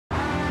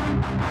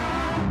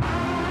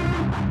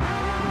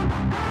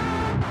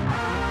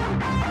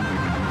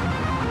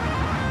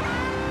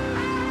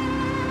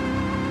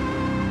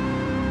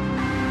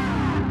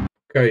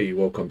Okay,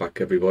 welcome back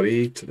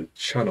everybody to the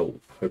channel.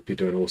 Hope you're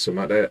doing awesome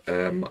out there.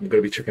 I'm going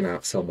to be checking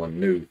out someone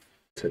new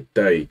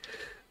today.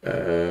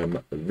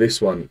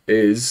 This one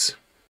is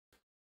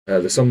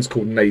the song's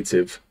called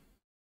Native,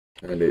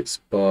 and it's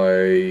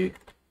by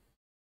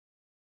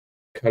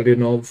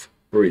Kalinov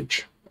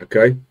Bridge.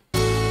 Okay.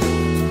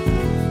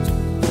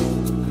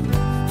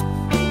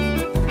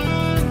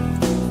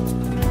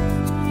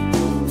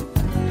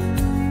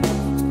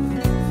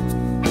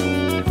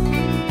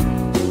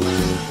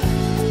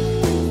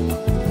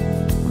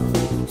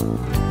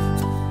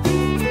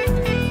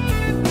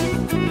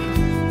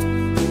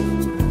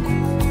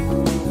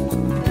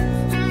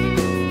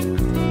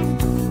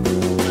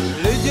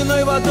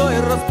 Водой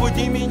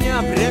разбуди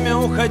меня, время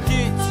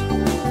уходить.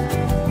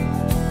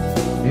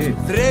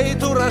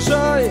 Зреет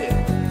урожай.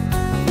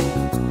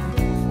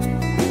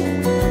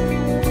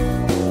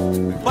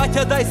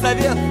 Батя, дай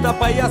совет,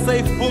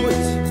 опоясай в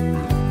путь.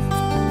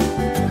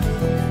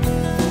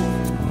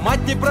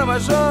 Мать, не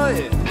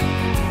провожай.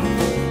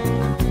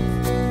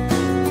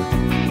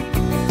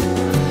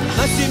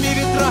 На 7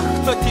 ветрах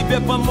кто тебе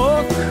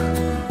помог?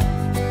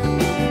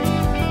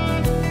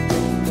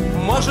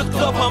 Может,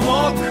 кто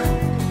помог?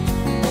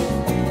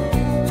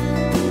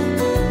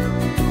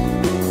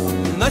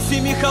 На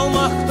 7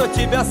 холмах кто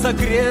тебя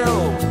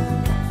согрел?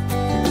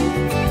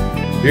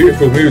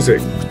 Beautiful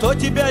music. Кто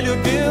тебя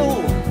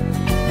любил?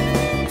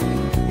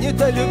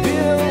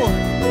 Недолюбил?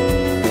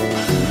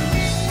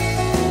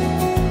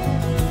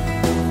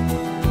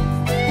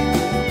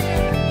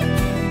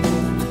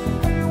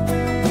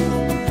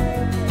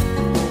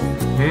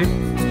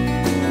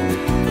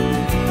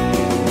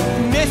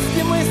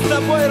 Вместе мы с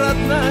тобой,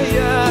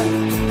 родная.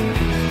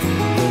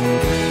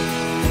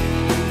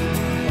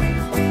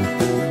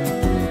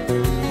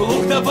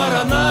 Лук до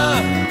барана,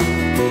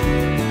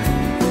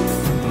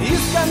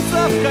 из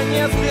конца в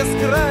конец без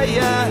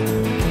края.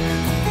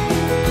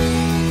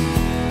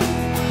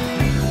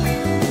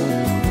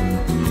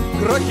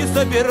 Крохи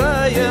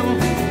собираем.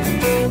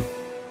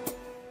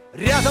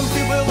 Рядом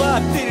ты была,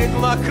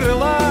 берегла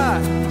крыла.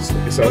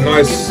 It's a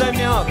nice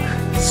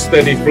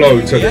steady flow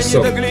to this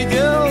song.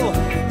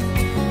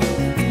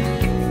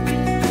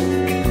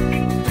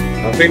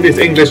 I think this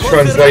English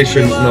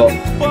translation's not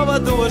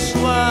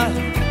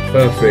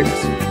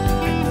perfect.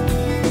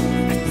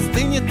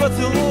 Стынет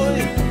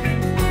поцелуй.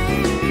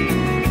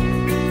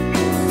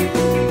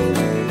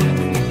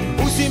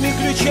 У 7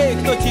 ключей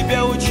кто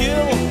тебя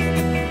учил?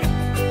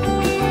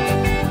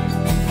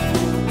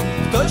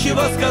 Кто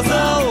чего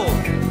сказал?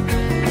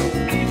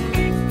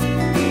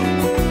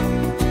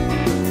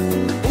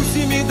 У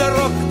 7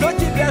 дорог кто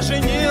тебя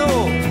женил?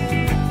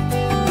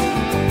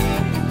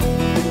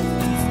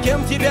 С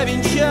кем тебя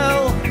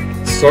венчал?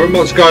 So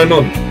much going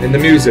on in the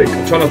music.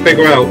 I'm trying to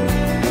figure out.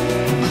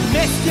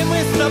 Вместе мы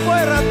с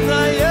тобой,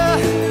 родная.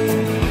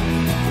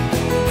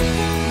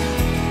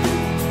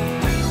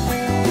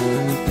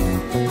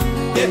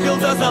 Пепел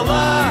до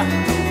зола.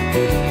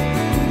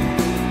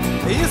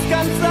 Из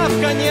конца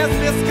в конец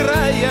без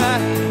края.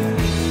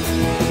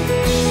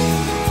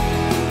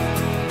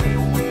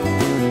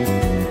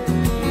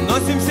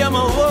 Носимся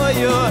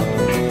молвою.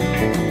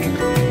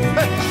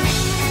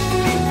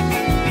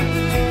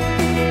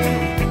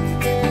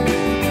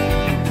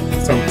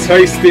 Some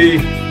tasty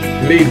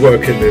lead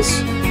work in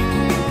this.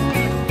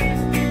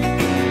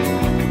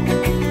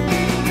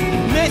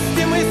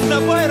 Вместе мы с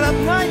тобой,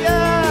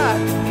 родная.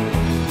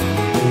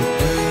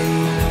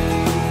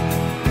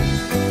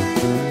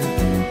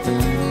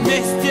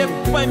 Вместе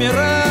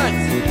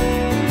помирать.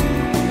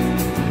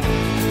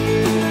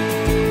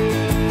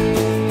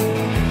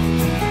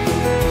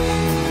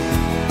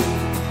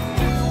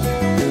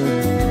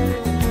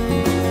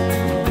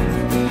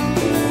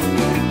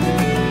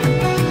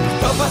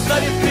 Кто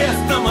поставит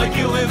крест на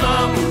могилы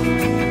нам?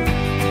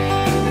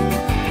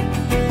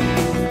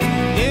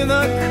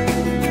 Инок,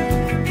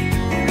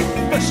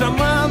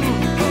 шаман.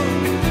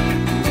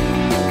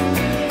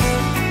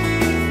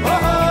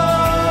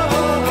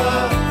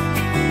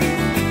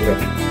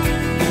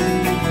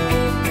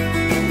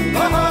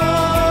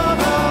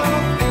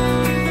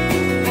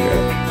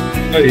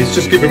 Oh, he's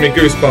just giving me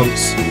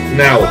goosebumps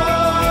now.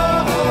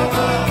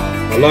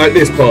 I like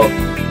this part.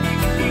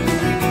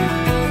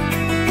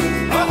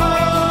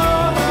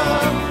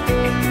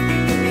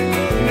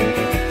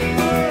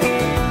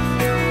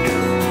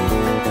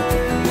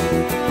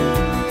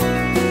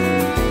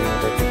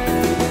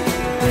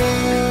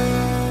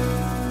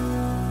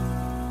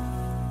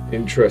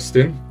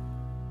 Interesting.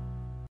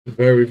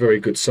 Very, very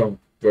good song.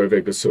 Very,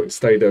 very good song. It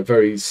stayed a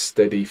very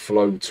steady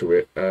flow to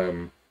it.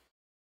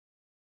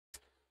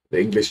 The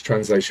English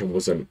translation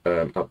wasn't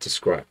up to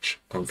scratch,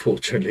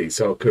 unfortunately,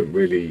 so I couldn't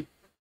really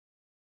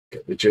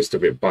get the gist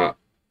of it. But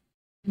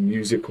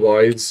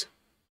music-wise,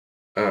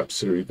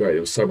 absolutely great. There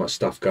was so much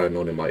stuff going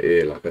on in my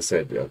ear. Like I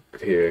said, I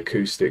could hear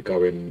acoustic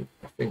going.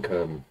 I think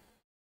there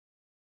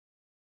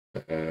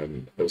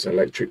was an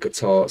electric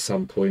guitar at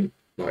some point.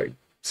 like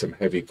some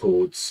heavy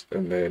chords,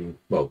 and then,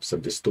 well,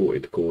 some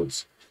distorted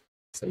chords,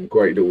 some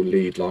great little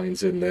lead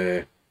lines in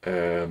there.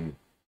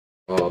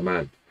 Oh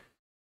man,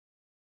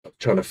 I'm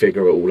trying to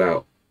figure it all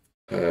out.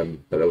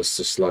 But there was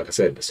just, like I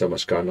said, so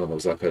much going on. There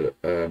was like a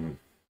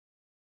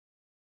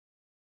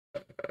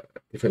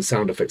different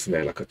sound effects in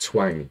there, like a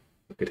twang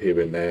I could hear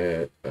in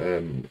there,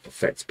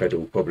 effects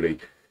pedal probably.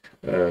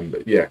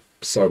 But yeah,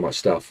 so much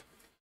stuff.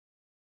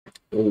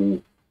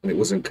 All, and it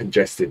wasn't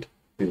congested.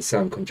 Didn't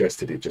sound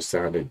congested. It just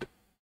sounded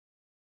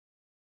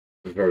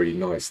very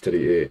nice to the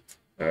ear.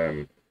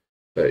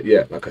 But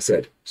yeah, like I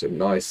said, so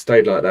nice.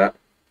 Stayed like that.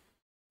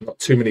 Not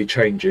too many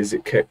changes.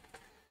 It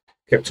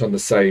kept on the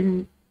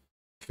same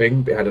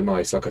thing, but it had a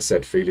nice, like I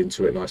said, feeling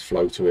to it, nice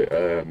flow to it.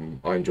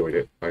 I enjoyed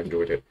it. By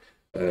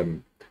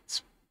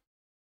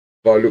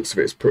the looks of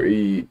it, it's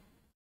pretty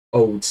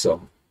old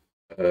song.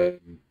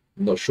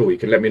 Not sure. You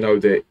can let me know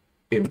the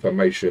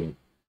information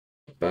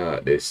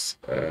about this.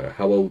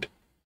 How old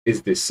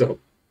is this song?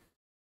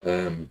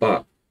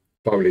 But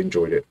thoroughly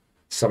enjoyed it.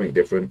 Something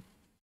different,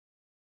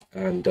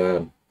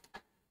 and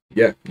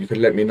yeah, you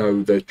can let me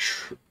know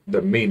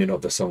the meaning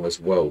of the song as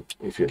well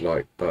if you'd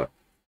like. But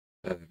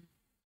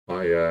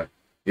I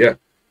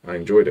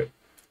enjoyed it.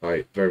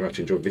 I very much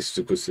enjoyed it. This is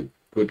a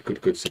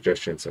good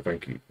suggestion. So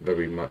thank you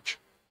very much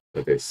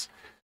for this.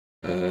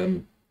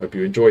 Hope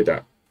you enjoyed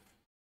that.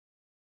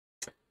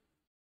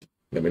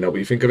 Let me know what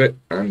you think of it,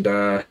 and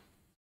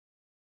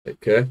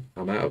take care.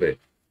 I'm out of it.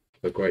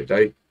 Have a great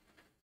day.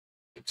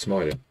 Keep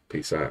smiling.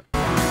 Peace out.